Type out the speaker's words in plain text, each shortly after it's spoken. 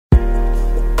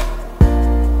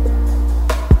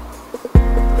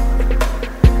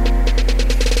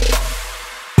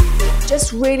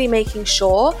it's really making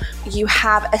sure you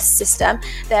have a system.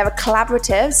 They're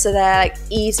collaborative, so they're like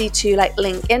easy to like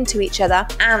link into each other,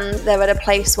 and they're at a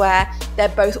place where they're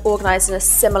both organized in a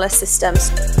similar system.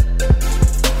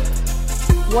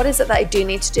 What is it that I do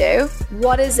need to do?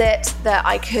 What is it that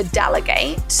I could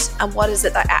delegate? And what is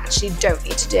it that I actually don't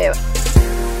need to do?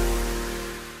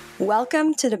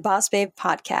 Welcome to the Boss Babe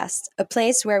podcast, a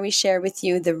place where we share with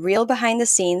you the real behind the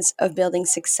scenes of building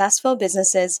successful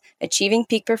businesses, achieving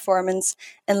peak performance,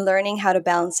 and learning how to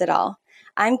balance it all.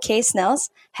 I'm Kay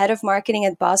Snells, head of marketing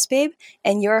at Boss Babe,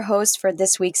 and your host for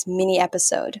this week's mini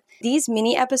episode. These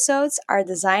mini episodes are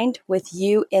designed with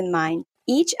you in mind.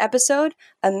 Each episode,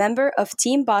 a member of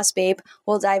Team Boss Babe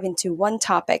will dive into one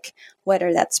topic,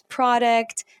 whether that's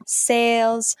product,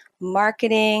 sales,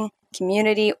 marketing,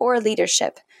 community, or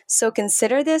leadership. So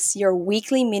consider this your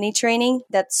weekly mini training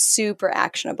that's super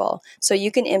actionable, so you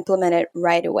can implement it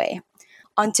right away.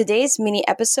 On today's mini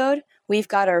episode, we've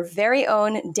got our very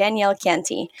own Danielle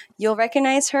Canty. You'll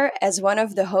recognize her as one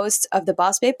of the hosts of the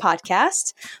Boss Babe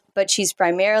podcast, but she's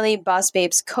primarily Boss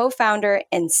Babe's co-founder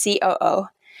and COO.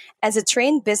 As a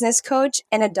trained business coach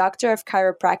and a doctor of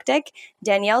chiropractic,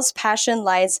 Danielle's passion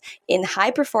lies in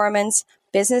high performance,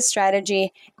 business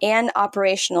strategy, and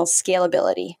operational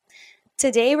scalability.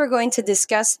 Today, we're going to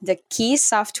discuss the key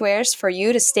softwares for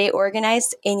you to stay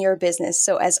organized in your business.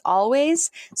 So as always,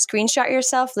 screenshot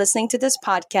yourself listening to this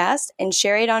podcast and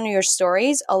share it on your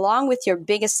stories along with your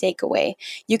biggest takeaway.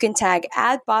 You can tag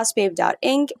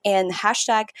 @bossbabe.inc and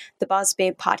hashtag the Boss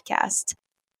Babe podcast.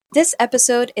 This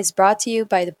episode is brought to you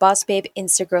by the Boss Babe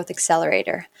Instagrowth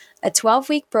Accelerator, a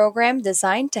 12-week program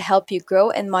designed to help you grow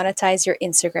and monetize your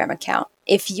Instagram account.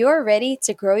 If you're ready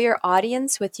to grow your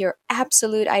audience with your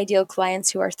absolute ideal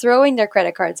clients who are throwing their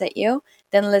credit cards at you,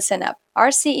 then listen up. Our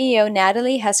CEO,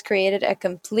 Natalie, has created a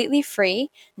completely free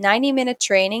 90-minute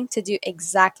training to do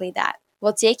exactly that.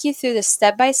 We'll take you through the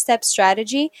step-by-step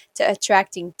strategy to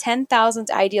attracting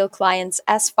 10,000 ideal clients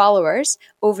as followers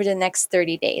over the next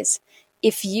 30 days.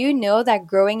 If you know that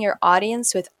growing your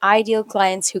audience with ideal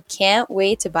clients who can't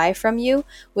wait to buy from you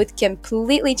would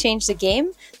completely change the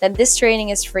game, then this training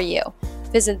is for you.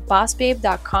 Visit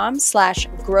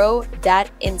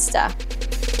bossbabe.com/grow.insta.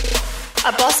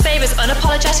 A boss babe is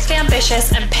unapologetically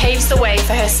ambitious and paves the way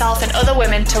for herself and other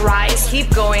women to rise.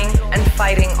 Keep going and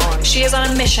fighting on. She is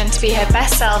on a mission to be her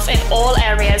best self in all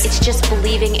areas. It's just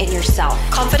believing in yourself.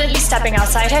 Confidently stepping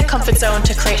outside her comfort zone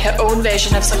to create her own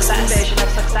version of success.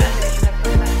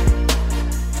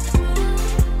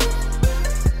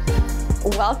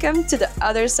 Welcome to the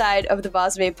other side of the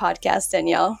Boss Babe podcast,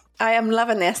 Danielle. I am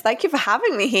loving this. Thank you for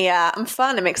having me here. I'm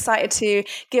fun. I'm excited to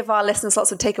give our listeners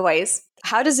lots of takeaways.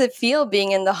 How does it feel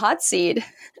being in the hot seat?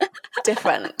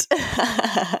 Different.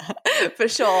 For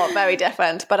sure. Very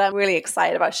different. But I'm really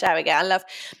excited about sharing it. I love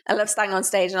standing on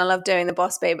stage and I love doing the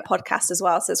Boss Babe podcast as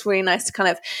well. So it's really nice to kind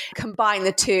of combine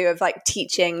the two of like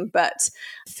teaching, but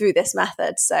through this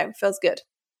method. So it feels good.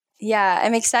 Yeah,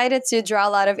 I'm excited to draw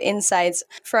a lot of insights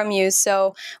from you.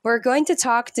 So we're going to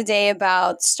talk today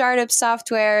about startup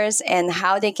softwares and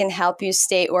how they can help you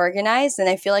stay organized. And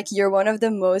I feel like you're one of the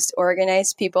most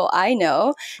organized people I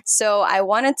know. So I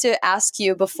wanted to ask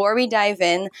you before we dive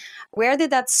in, where did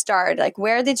that start? Like,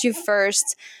 where did you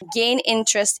first gain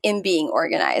interest in being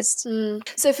organized?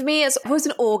 So for me, I've always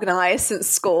been organized since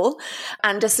school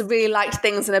and just really liked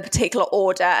things in a particular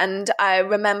order. And I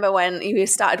remember when we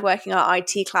started working on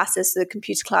IT classes, the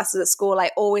computer classes at school,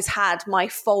 I always had my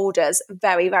folders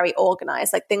very, very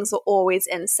organized. Like things were always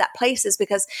in set places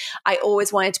because I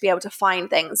always wanted to be able to find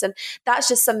things. And that's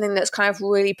just something that's kind of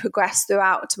really progressed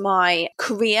throughout my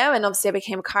career. And obviously I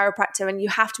became a chiropractor, and you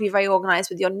have to be very organized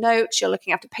with your notes. You're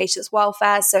looking after patients'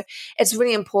 welfare. So it's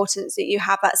really important that you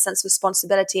have that sense of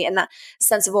responsibility and that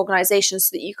sense of organization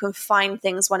so that you can find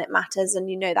things when it matters and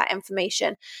you know that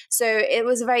information. So it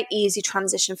was a very easy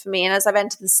transition for me. And as I've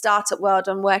entered the startup world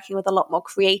and working with a lot more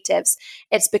creatives,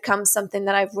 it's become something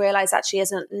that I've realized actually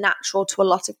isn't natural to a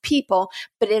lot of people,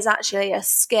 but is actually a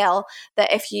skill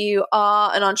that if you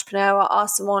are an entrepreneur or are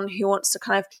someone who wants to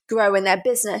kind of grow in their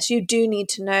business, you do need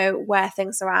to know where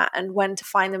things are at and when to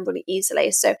find them really easily.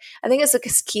 So I think it's a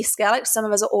key skill. Like some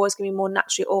of us are always going to be more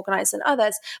naturally organized than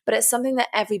others, but it's something that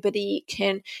everybody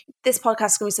can, this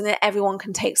podcast is going to be something that everyone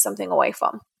can take something away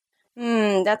from.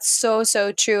 That's so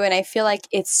true. And I feel like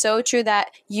it's so true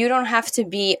that you don't have to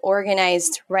be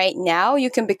organized right now.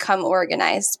 You can become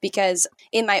organized, because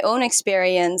in my own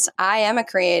experience, I am a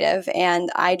creative and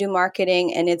I do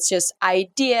marketing, and it's just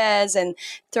ideas and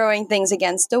throwing things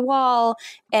against the wall.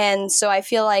 And so I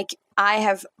feel like I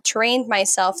have trained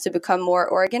myself to become more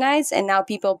organized, and now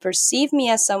people perceive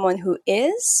me as someone who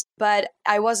is, but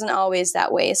I wasn't always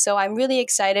that way. So I'm really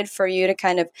excited for you to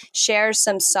kind of share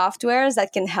some softwares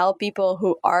that can help people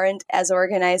who aren't as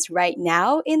organized right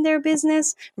now in their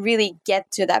business really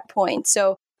get to that point.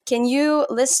 So can you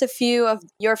list a few of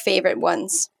your favorite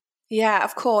ones? Yeah,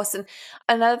 of course. And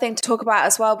another thing to talk about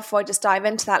as well before I just dive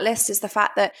into that list is the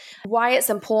fact that why it's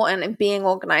important in being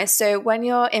organized. So when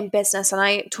you're in business, and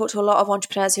I talk to a lot of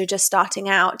entrepreneurs who are just starting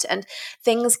out, and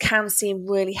things can seem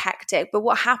really hectic. But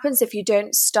what happens if you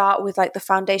don't start with like the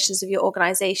foundations of your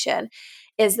organization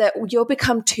is that you'll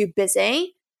become too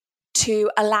busy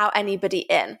to allow anybody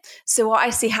in. So what I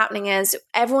see happening is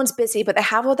everyone's busy, but they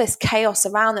have all this chaos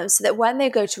around them, so that when they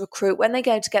go to recruit, when they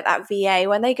go to get that VA,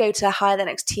 when they go to hire the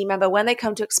next team member, when they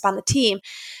come to expand the team,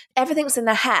 everything's in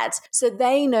their head. So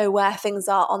they know where things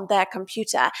are on their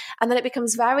computer. And then it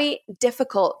becomes very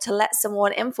difficult to let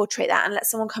someone infiltrate that and let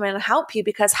someone come in and help you,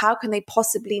 because how can they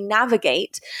possibly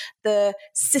navigate the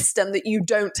system that you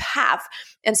don't have?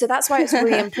 And so that's why it's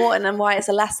really important, and why it's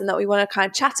a lesson that we want to kind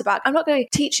of chat about. I'm not going to be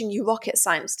teaching you rocket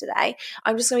science today.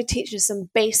 I'm just going to teach you some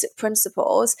basic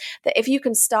principles that if you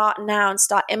can start now and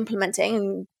start implementing,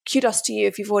 and kudos to you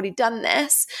if you've already done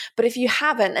this, but if you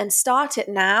haven't, and start it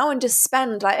now and just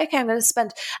spend like, okay, I'm going to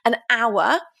spend an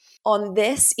hour on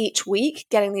this each week,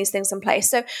 getting these things in place.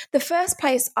 So the first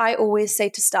place I always say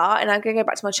to start, and I'm going to go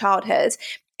back to my childhood,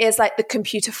 is like the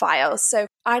computer files. So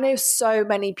I know so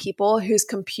many people whose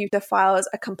computer files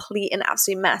are complete and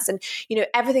absolute mess. And, you know,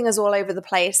 everything is all over the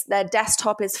place. Their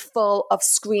desktop is full of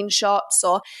screenshots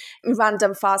or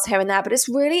random files here and there. But it's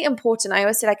really important. I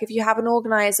always say, like, if you have an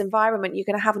organized environment, you're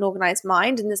going to have an organized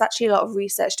mind. And there's actually a lot of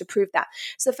research to prove that.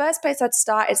 So the first place I'd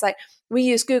start is like, we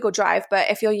use Google Drive,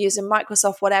 but if you're using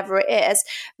Microsoft, whatever it is,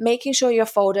 making sure your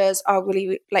folders are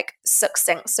really like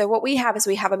succinct. So what we have is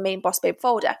we have a main Boss Babe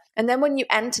folder. And then when you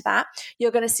enter that,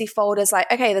 you're going to see folders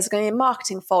like, okay, there's going to be a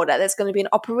marketing folder. There's going to be an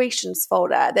operations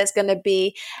folder. There's going to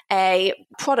be a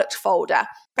product folder.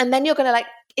 And then you're going to like,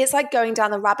 it's like going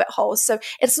down the rabbit hole. So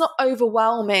it's not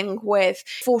overwhelming with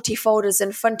 40 folders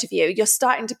in front of you. You're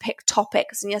starting to pick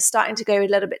topics and you're starting to go a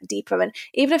little bit deeper. And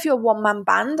even if you're a one-man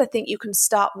band, I think you can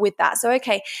start with that. So,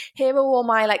 okay, here are all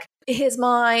my here's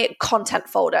my content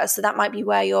folder. So that might be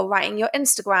where you're writing your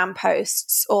Instagram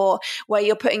posts or where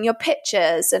you're putting your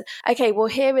pictures. And okay, well,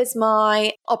 here is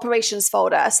my operations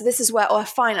folder. So this is where, or a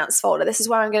finance folder. This is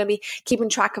where I'm going to be keeping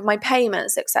track of my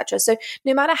payments, etc. So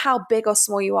no matter how big or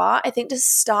small you are, I think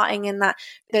just starting in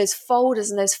those folders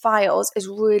and those files is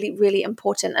really, really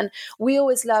important. And we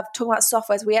always love talking about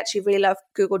softwares. We actually really love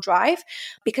Google Drive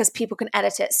because people can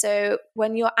edit it. So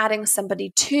when you're adding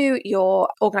somebody to your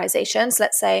organizations,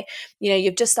 let's say, you know,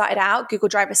 you've just started out, Google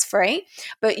Drive is free,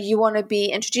 but you want to be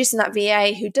introducing that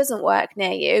VA who doesn't work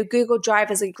near you. Google Drive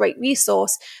is a great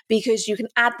resource because you can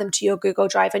add them to your Google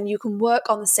Drive and you can work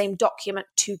on the same document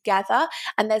together.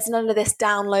 And there's none of this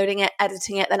downloading it,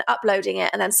 editing it, then uploading it,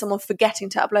 and then someone forgetting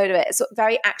to upload it. It's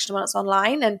very actionable when it's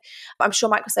online. And I'm sure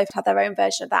Microsoft had their own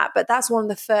version of that. But that's one of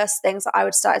the first things that I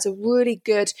would start, is a really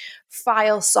good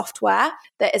file software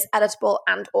that is editable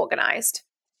and organized.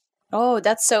 Oh,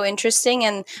 that's so interesting.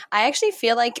 And I actually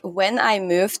feel like when I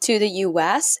moved to the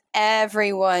US,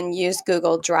 everyone used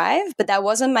Google Drive, but that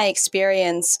wasn't my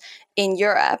experience in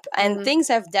Europe. And things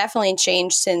have definitely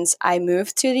changed since I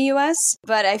moved to the US.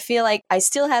 But I feel like I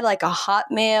still had like a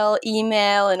Hotmail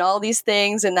email and all these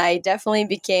things. And I definitely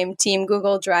became Team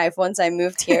Google Drive once I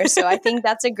moved here. So I think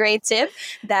that's a great tip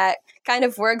that kind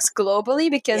of works globally,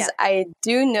 because I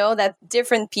do know that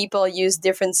different people use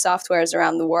different softwares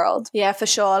around the world. Yeah, for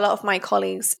sure. A lot of my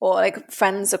colleagues or like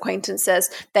friends, acquaintances,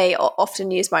 they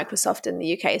often use Microsoft in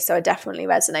the UK. So I definitely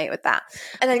resonate with that.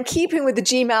 And then keeping with the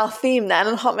Gmail theme then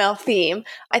and Hotmail theme,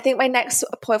 I think my next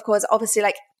point of call is obviously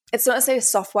like, it's not necessarily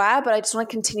software, but I just want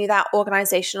to continue that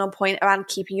organizational point around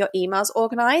keeping your emails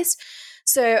organized.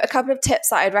 So a couple of tips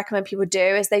that I'd recommend people do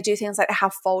is they do things like they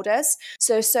have folders.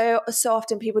 So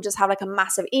often people just have like a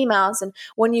massive emails. And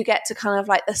when you get to kind of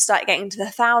like start getting to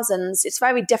the thousands, it's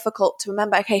very difficult to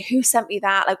remember, okay, who sent me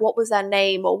that? Like, what was their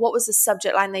name or what was the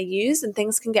subject line they used? And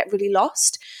things can get really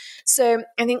lost. So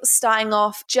I think starting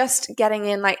off, just getting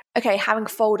in like, okay, having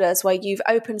folders where you've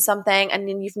opened something and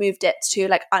then you've moved it to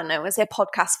like, I don't know, let's say a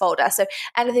podcast folder. So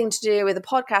anything to do with the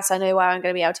podcast, I know where I'm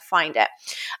going to be able to find it.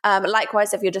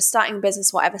 Likewise, if you're just starting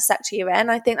business, whatever sector you're in,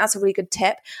 I think that's a really good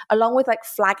tip, along with like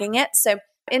flagging it. So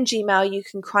in Gmail, you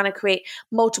can kind of create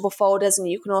multiple folders and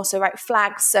you can also write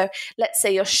flags. So let's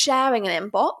say you're sharing an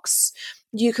inbox,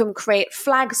 you can create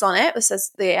flags on it. This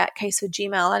is the case for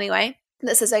Gmail anyway.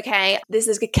 that says, okay, this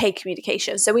is a K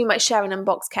communication. So we might share an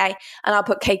inbox K and I'll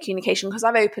put K communication because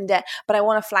I've opened it, but I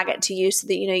want to flag it to you so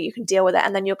that, you can deal with it.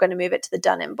 And then you're going to move it to the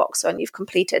done inbox when you've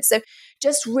completed. So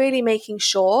just really making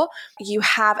sure you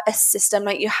have a system,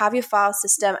 like you have your file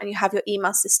system and you have your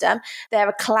email system.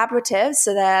 They're collaborative.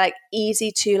 So they're like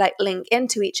easy to like link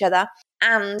into each other.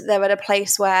 And they're at a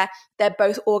place where they're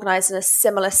both organized in a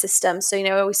similar system.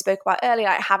 So, we spoke about earlier,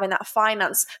 like having that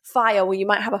finance file where you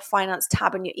might have a finance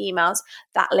tab in your emails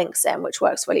that links in, which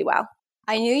works really well.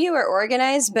 I knew you were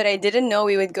organized, but I didn't know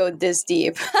we would go this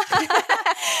deep.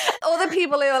 All the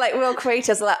people who are like real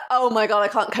creators are like, oh my God, I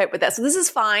can't cope with this. So this is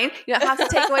fine. You don't have to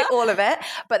take away all of it.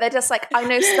 But they're just like, I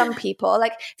know some people,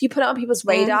 like if you put it on people's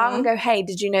radar and go, hey,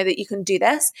 did you know that you can do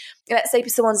this? Let's say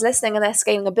someone's listening and they're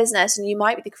scaling a business and you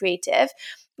might be the creative.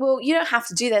 Well, you don't have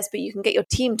to do this, but you can get your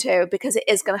team to, because it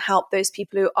is going to help those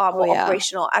people who are more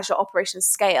operational as your operations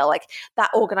scale. Like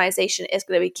that organization is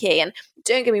going to be key. And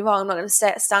don't get me wrong, I'm not going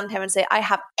to stand here and say I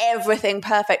have everything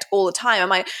perfect all the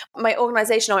time. And my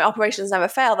organization or my operations never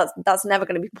fail. That's never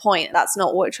going to be the point. That's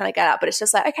not what we're trying to get at. But it's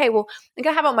just like, okay, well, I'm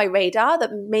going to have on my radar that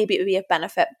maybe it would be of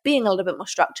benefit being a little bit more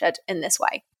structured in this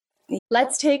way.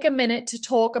 Let's take a minute to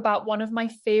talk about one of my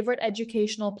favorite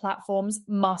educational platforms,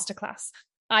 Masterclass.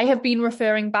 I have been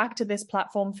referring back to this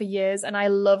platform for years, and I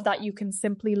love that you can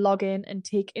simply log in and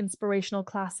take inspirational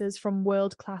classes from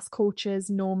world-class coaches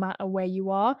no matter where you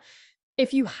are.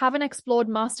 If you haven't explored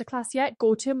Masterclass yet,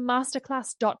 go to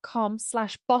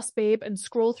masterclass.com/bossbabe and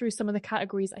scroll through some of the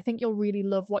categories. I think you'll really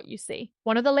love what you see.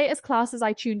 One of the latest classes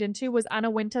I tuned into was Anna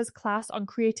Wintour's class on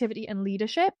creativity and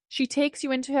leadership. She takes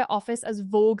you into her office as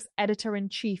Vogue's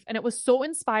editor-in-chief, and it was so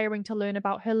inspiring to learn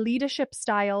about her leadership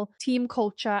style, team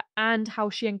culture, and how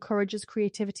she encourages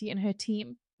creativity in her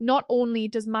team. Not only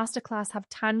does Masterclass have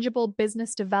tangible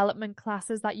business development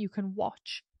classes that you can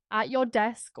watch at your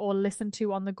desk or listen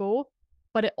to on the go,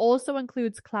 but it also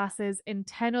includes classes in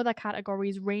 10 other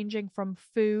categories ranging from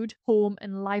food, home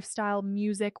and lifestyle,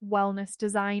 music, wellness,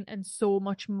 design, and so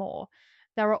much more.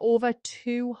 There are over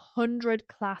 200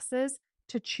 classes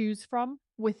to choose from,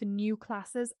 with new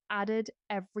classes added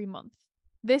every month.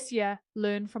 This year,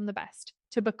 learn from the best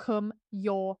to become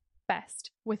your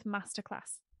best with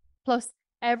Masterclass. Plus,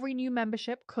 every new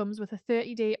membership comes with a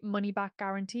 30-day money-back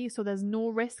guarantee, so there's no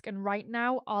risk. And right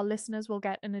now, our listeners will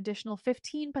get an additional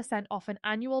 15% off an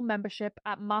annual membership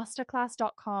at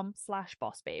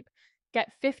masterclass.com/bossbabe.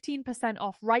 Get 15%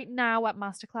 off right now at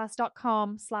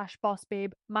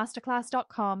masterclass.com/bossbabe,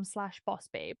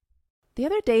 masterclass.com/bossbabe. The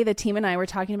other day, the team and I were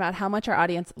talking about how much our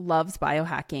audience loves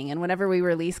biohacking. And whenever we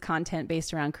release content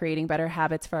based around creating better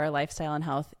habits for our lifestyle and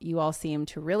health, you all seem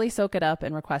to really soak it up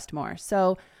and request more.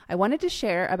 So I wanted to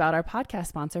share about our podcast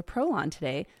sponsor, Prolon,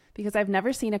 today, because I've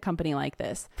never seen a company like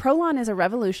this. Prolon is a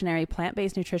revolutionary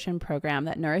plant-based nutrition program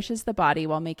that nourishes the body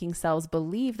while making cells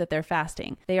believe that they're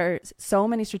fasting. There are so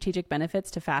many strategic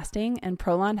benefits to fasting, and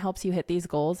Prolon helps you hit these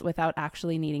goals without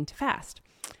actually needing to fast.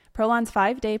 Prolon's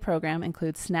 5-day program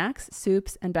includes snacks,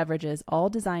 soups, and beverages, all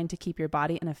designed to keep your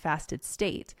body in a fasted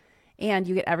state. And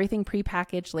you get everything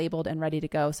prepackaged, labeled, and ready to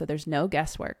go, so there's no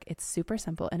guesswork. It's super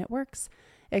simple, and it works.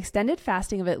 Extended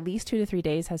fasting of at least 2 to 3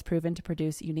 days has proven to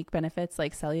produce unique benefits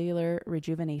like cellular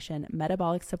rejuvenation,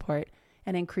 metabolic support,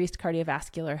 and increased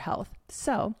cardiovascular health.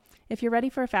 So, if you're ready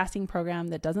for a fasting program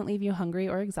that doesn't leave you hungry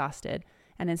or exhausted,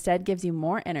 and instead gives you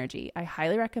more energy, I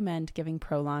highly recommend giving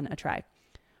Prolon a try.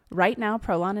 Right now,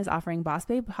 Prolon is offering Boss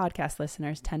Babe podcast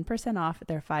listeners 10% off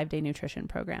their 5-day nutrition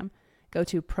program. Go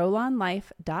to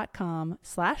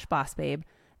prolonlife.com/bossbabe.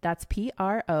 That's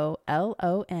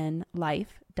PROLON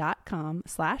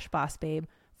life.com/bossbabe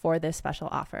for this special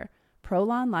offer.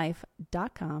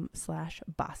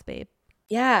 prolonlife.com/bossbabe.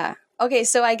 Yeah. Okay,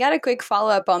 so I got a quick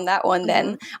follow-up on that one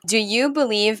then. Do you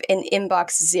believe in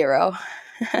inbox zero?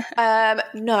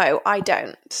 No, I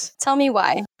don't. Tell me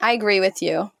why. I agree with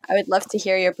you. I would love to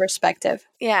hear your perspective.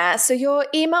 Yeah, so your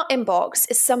email inbox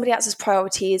is somebody else's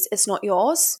priorities, it's not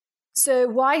yours. So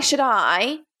why should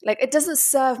it doesn't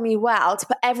serve me well to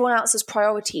put everyone else's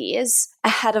priorities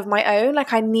ahead of my own.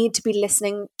 Like I need to be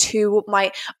listening to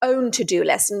my own to-do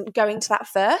list and going to that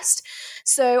first.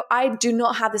 So I do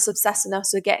not have this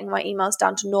obsessiveness of getting my emails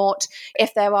down to naught.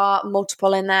 If there are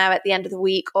multiple in there at the end of the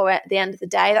week or at the end of the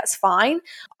day, that's fine.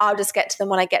 I'll just get to them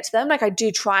when I get to them. Like I do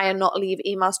try and not leave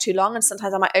emails too long. And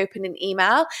sometimes I might open an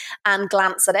email and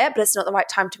glance at it, but it's not the right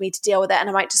time to me to deal with it. And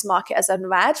I might just mark it as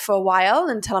unread for a while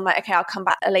until I'm like, okay, I'll come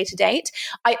back at a later date.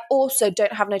 I also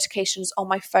don't have notifications on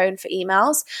my phone for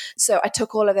emails. So I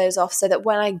took all of those off so that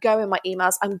when I go in my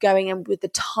emails, I'm going in with the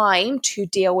time to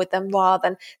deal with them rather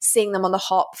than seeing them on the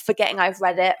hop, forgetting I've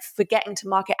read it, forgetting to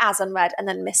mark it as unread and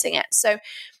then missing it. So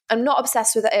I'm not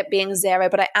obsessed with it being 0,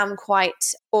 but I am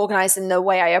quite organized in the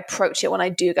way I approach it when I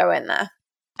do go in there.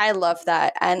 I love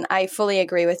that. And I fully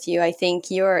agree with you. I think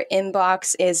your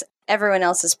inbox is everyone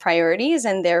else's priorities,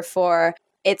 and therefore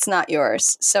it's not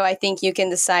yours. So I think you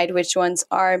can decide which ones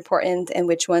are important and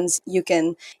which ones you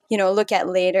can, look at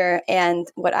later. And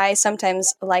what I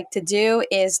sometimes like to do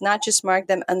is not just mark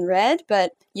them unread,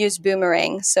 but use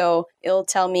boomerang. So it'll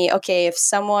tell me, okay, if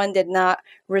someone did not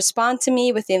respond to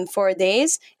me within 4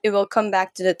 days, it will come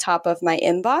back to the top of my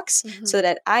inbox so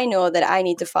that I know that I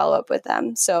need to follow up with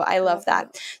them. So I love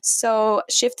that. So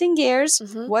shifting gears,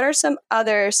 what are some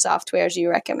other softwares you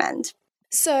recommend?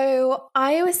 So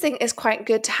I always think it's quite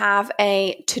good to have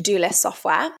a to-do list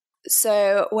software.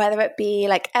 So whether it be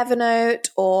like Evernote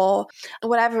or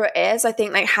whatever it is, I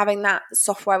think like having that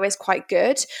software is quite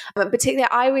good. Particularly,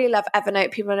 I really love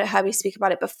Evernote. People have heard me speak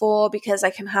about it before because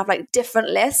I can have like different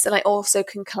lists and I also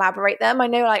can collaborate them. I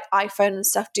know like iPhone and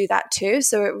stuff do that too.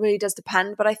 So it really does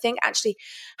depend. But I think actually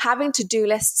having to-do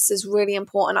lists is really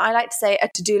important. I like to say a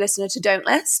to-do list and a to-don't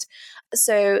list.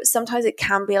 So sometimes it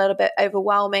can be a little bit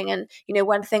overwhelming. And,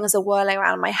 when things are whirling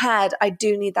around in my head, I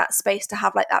do need that space to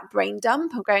have like that brain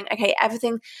dump. I'm going, okay,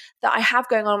 everything that I have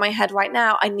going on in my head right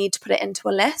now, I need to put it into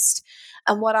a list.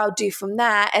 And what I'll do from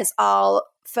there is I'll,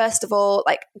 first of all,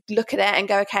 like look at it and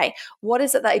go, okay, what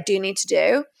is it that I do need to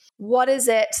do? What is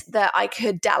it that I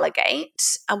could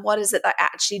delegate? And what is it that I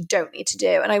actually don't need to do?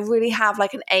 And I really have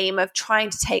like an aim of trying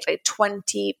to take like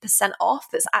 20% off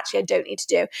that's actually I don't need to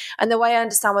do. And the way I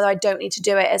understand whether I don't need to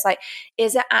do it is like,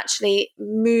 is it actually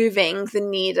moving the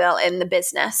needle in the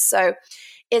business? So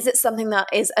is it something that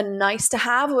is a nice to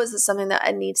have, or is it something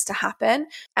that needs to happen?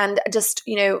 And just,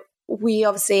 we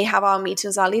obviously have our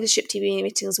meetings, our leadership TV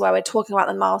meetings, where we're talking about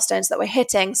the milestones that we're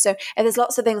hitting. So if there's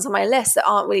lots of things on my list that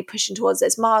aren't really pushing towards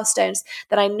those milestones,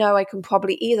 then I know I can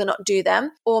probably either not do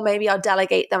them, or maybe I'll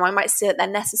delegate them. I might see that they're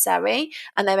necessary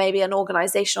and there may be an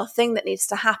organizational thing that needs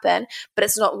to happen, but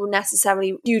it's not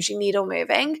necessarily hugely needle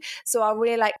moving. So I'll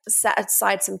really like set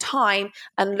aside some time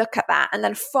and look at that. And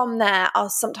then from there, I'll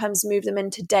sometimes move them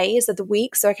into days of the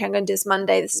week. So okay, I'm going to do this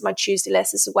Monday. This is my Tuesday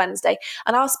list. This is Wednesday.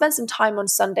 And I'll spend some time on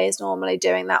Sundays normally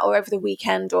doing that, or over the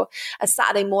weekend, or a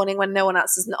Saturday morning when no one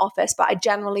else is in the office. But I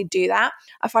generally do that.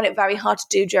 I find it very hard to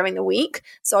do during the week.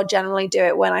 So I'll generally do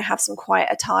it when I have some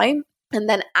quieter time and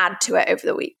then add to it over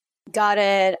the week. Got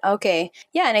it. Okay.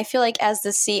 Yeah. And I feel like as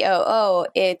the COO,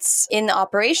 it's in the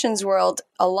operations world,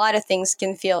 a lot of things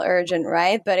can feel urgent,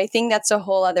 right? But I think that's a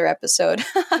whole other episode.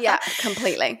 Yeah,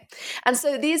 completely. And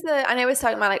so these are, I know we're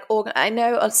talking about like, I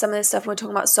know on some of this stuff we're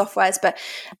talking about softwares, but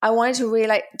I wanted to really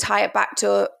like tie it back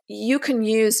to you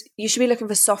should be looking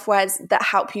for softwares that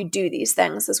help you do these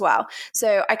things as well.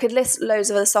 So I could list loads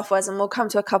of other softwares and we'll come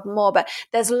to a couple more, but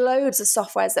there's loads of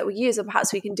softwares that we use, and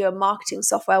perhaps we can do a marketing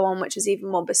software one, which is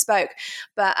even more bespoke.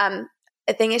 But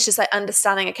I think it's just like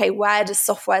understanding, okay, where does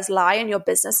softwares lie in your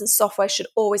business? And software should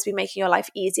always be making your life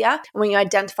easier. And when you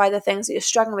identify the things that you're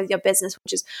struggling with your business,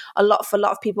 which is a lot for a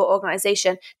lot of people,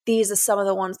 organization, these are some of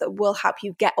the ones that will help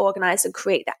you get organized and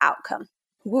create the outcome.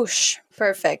 Whoosh.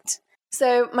 Perfect.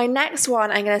 So my next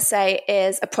one I'm going to say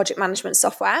is a project management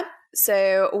software.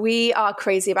 So we are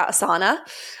crazy about Asana.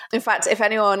 In fact, if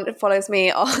anyone follows me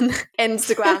on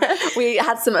Instagram, we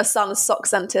had some Asana sock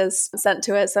centers sent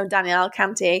to us from Danielle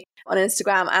Canty on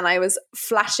Instagram, and I was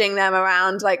flashing them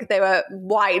around like they were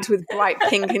white with bright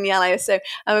pink and yellow. So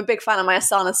I'm a big fan of my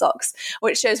Asana socks,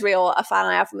 which shows real a fan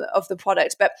I have of the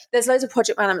product. But there's loads of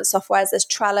project management softwares. There's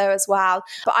Trello as well.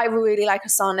 But I really like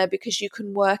Asana because you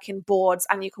can work in boards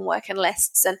and you can work in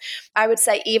lists. And I would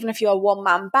say even if you're a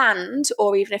one-man band,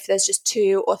 or even if there's just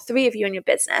 2 or 3 of you in your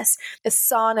business,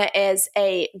 Asana is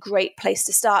a great place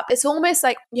to start. It's almost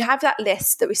like you have that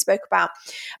list that we spoke about,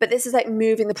 but this is like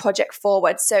moving the project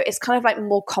forward. So it's kind of like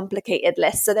more complicated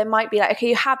lists. So there might be like, okay,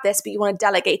 you have this, but you want to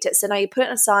delegate it. So now you put it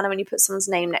in Asana and you put someone's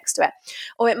name next to it.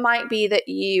 Or it might be that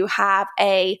you have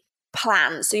a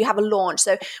plan. So you have a launch.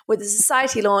 So with the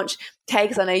society launch, okay,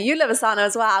 because I know you love Asana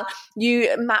as well,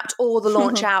 you mapped all the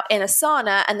launch out in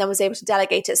Asana and then was able to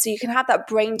delegate it. So you can have that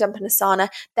brain dump in Asana,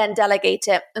 then delegate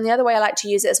it. And the other way I like to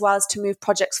use it as well is to move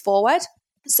projects forward.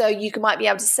 So you might be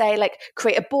able to say, like,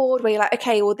 create a board where you're like,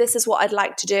 okay, well, this is what I'd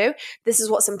like to do. This is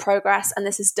what's in progress and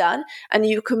this is done. And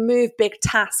you can move big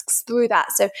tasks through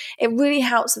that. So it really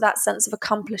helps with that sense of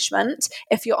accomplishment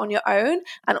if you're on your own,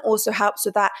 and also helps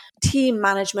with that team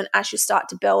management as you start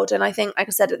to build. And I think, like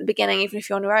I said at the beginning, even if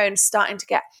you're on your own, starting to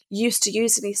get used to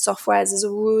using these softwares is a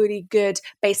really good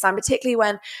baseline, particularly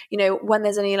when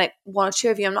there's only like 1 or 2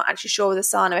 of you. I'm not actually sure with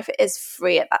Asana if it is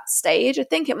free at that stage. I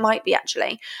think it might be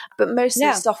actually, but most of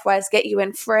the softwares get you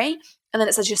in free, and then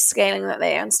it's just scaling that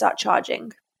there and start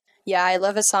charging. Yeah, I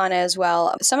love Asana as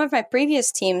well. Some of my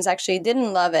previous teams actually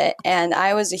didn't love it, and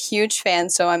I was a huge fan.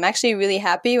 So I'm actually really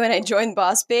happy when I joined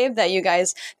Boss Babe that you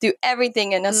guys do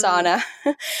everything in Asana.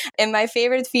 And my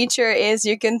favorite feature is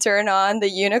you can turn on the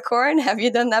unicorn. Have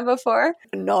you done that before?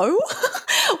 No.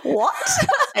 What?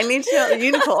 I need to know the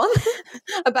unicorn.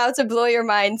 About to blow your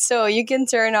mind. So you can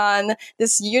turn on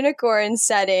this unicorn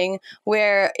setting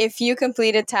where if you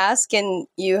complete a task and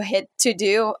you hit to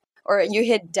do or you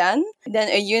hit done, then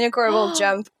a unicorn will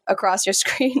jump across your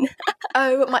screen.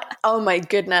 Oh my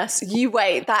goodness. You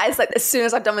wait. That is like, as soon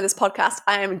as I'm done with this podcast,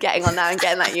 I am getting on that and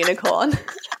getting that unicorn.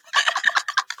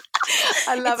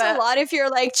 I love it. It's a lot if you're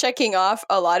like checking off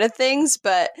a lot of things,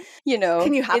 but you know,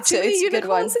 can you have too many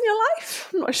unicorns in your life?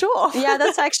 I'm not sure. Yeah,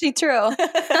 that's actually true. All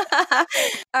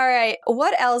right.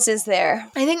 What else is there?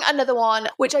 I think another one,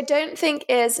 which I don't think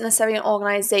is necessarily an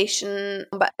organization,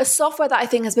 but a software that I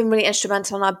think has been really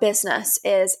instrumental in our business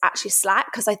is actually Slack.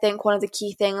 Because I think one of the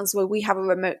key things where we have a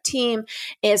remote team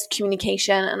is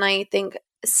communication. And I think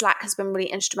Slack has been really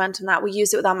instrumental in that. We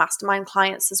use it with our mastermind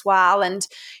clients as well. And,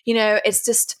 you know, it's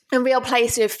just a real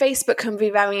place. You know, Facebook can be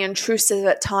very intrusive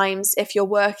at times if you're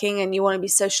working and you want to be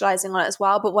socializing on it as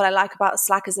well. But what I like about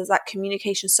Slack is that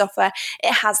communication software.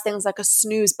 It has things like a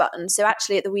snooze button. So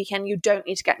actually at the weekend, you don't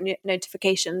need to get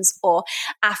notifications, or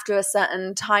after a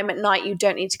certain time at night, you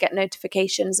don't need to get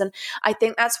notifications. And I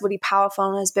think that's really powerful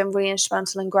and has been really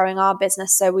instrumental in growing our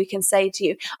business. So we can say to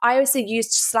you, I also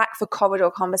used Slack for corridor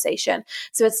conversation.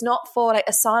 So it's not for like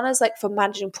Asana's like for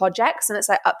managing projects and it's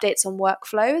like updates on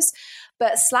workflows.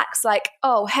 But Slack's like,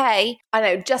 oh, hey, I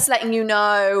know, just letting you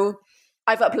know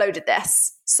I've uploaded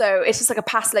this. So it's just like a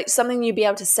pass, like something you'd be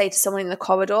able to say to someone in the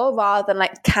corridor rather than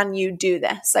like, can you do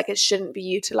this? Like it shouldn't be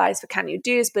utilized for can you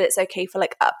do's, but it's okay for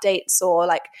like updates or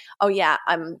like, oh yeah,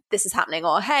 this is happening,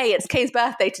 or hey, it's Kay's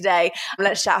birthday today,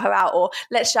 let's shout her out, or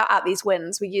let's shout out these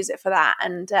wins. We use it for that.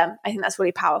 And I think that's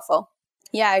really powerful.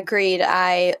 Yeah, agreed.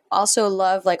 I also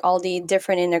love like all the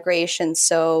different integrations.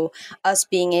 So us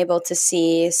being able to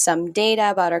see some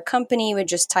data about our company, we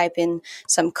just type in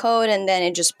some code and then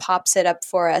it just pops it up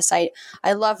for us. I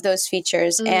love those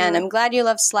features and I'm glad you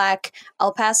love Slack.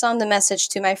 I'll pass on the message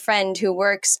to my friend who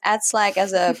works at Slack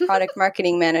as a product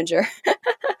marketing manager.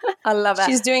 I love it.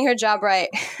 She's doing her job right.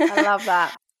 I love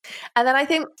that. And then I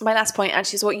think my last point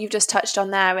actually is what you've just touched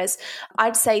on there is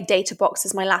I'd say Databox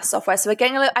is my last software. So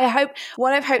again,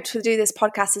 what I've hoped to do this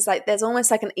podcast is like there's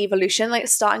almost like an evolution, like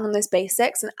starting on those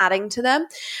basics and adding to them,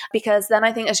 because then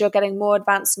I think as you're getting more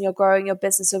advanced and you're growing your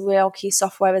business, a real key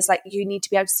software is like you need to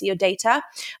be able to see your data,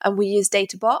 and we use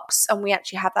Databox and we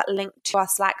actually have that link to our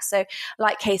Slack. So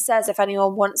like Kay says, if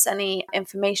anyone wants any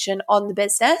information on the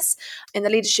business in the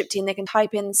leadership team, they can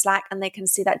type in Slack and they can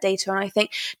see that data. And I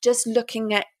think just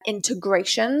looking at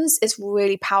integrations is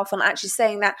really powerful, and actually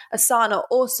saying that Asana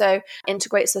also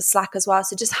integrates with Slack as well.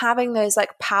 So just having those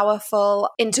like powerful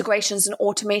integrations and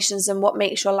automations and what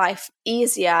makes your life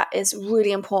easier is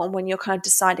really important when you're kind of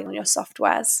deciding on your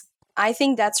softwares. I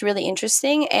think that's really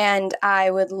interesting, and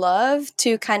I would love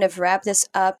to kind of wrap this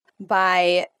up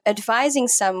by advising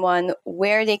someone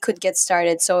where they could get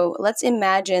started. So let's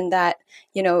imagine that,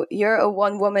 you know, you're a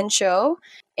one-woman show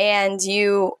and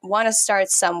you want to start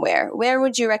somewhere. Where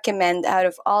would you recommend out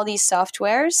of all these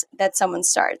softwares that someone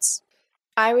starts?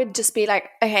 I would just be like,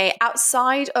 okay,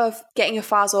 outside of getting your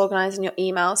files organized and your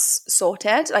emails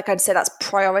sorted, like I'd say that's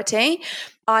priority.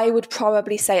 I would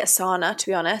probably say Asana, to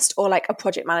be honest, or like a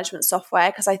project management software,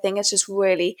 because I think it's just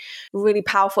really, really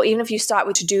powerful. Even if you start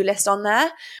with to-do list on there,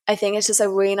 I think it's just a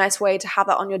really nice way to have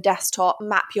that on your desktop,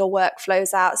 map your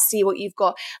workflows out, see what you've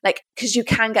got, like, because you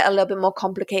can get a little bit more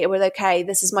complicated with, okay,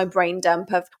 this is my brain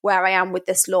dump of where I am with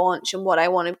this launch and what I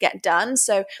want to get done.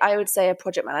 So I would say a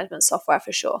project management software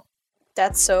for sure.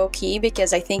 That's so key,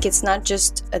 because I think it's not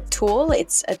just a tool,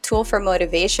 it's a tool for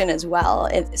motivation as well.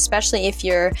 Especially if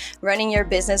you're running your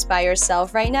business by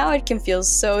yourself right now, it can feel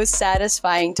so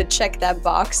satisfying to check that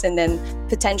box and then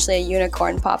potentially a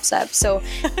unicorn pops up. So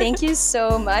thank you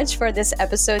so much for this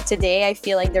episode today. I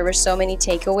feel like there were so many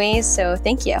takeaways. So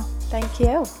thank you. Thank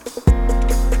you.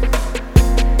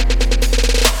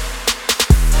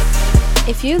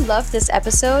 If you loved this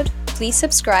episode, please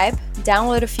subscribe,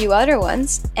 download a few other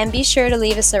ones, and be sure to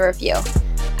leave us a review.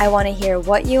 I want to hear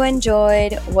what you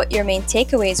enjoyed, what your main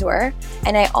takeaways were,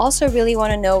 and I also really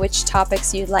want to know which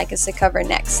topics you'd like us to cover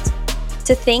next.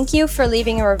 To thank you for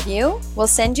leaving a review, we'll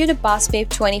send you the Boss Babe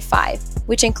 25,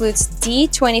 which includes the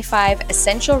 25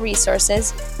 essential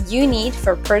resources you need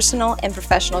for personal and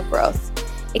professional growth.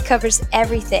 It covers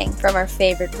everything from our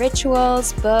favorite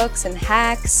rituals, books, and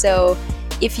hacks, so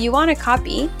if you want a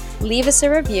copy, leave us a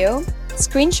review,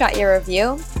 screenshot your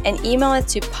review and email it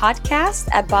to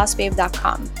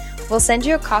podcast@bossbabe.com. We'll send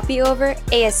you a copy over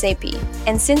ASAP.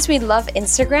 And since we love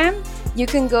Instagram, you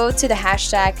can go to the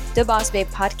hashtag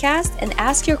 #TheBossBabePodcast and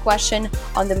ask your question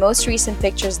on the most recent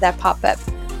pictures that pop up.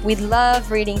 We'd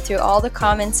love reading through all the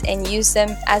comments and use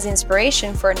them as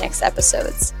inspiration for next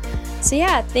episodes. So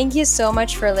yeah, thank you so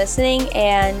much for listening,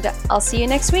 and I'll see you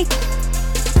next week.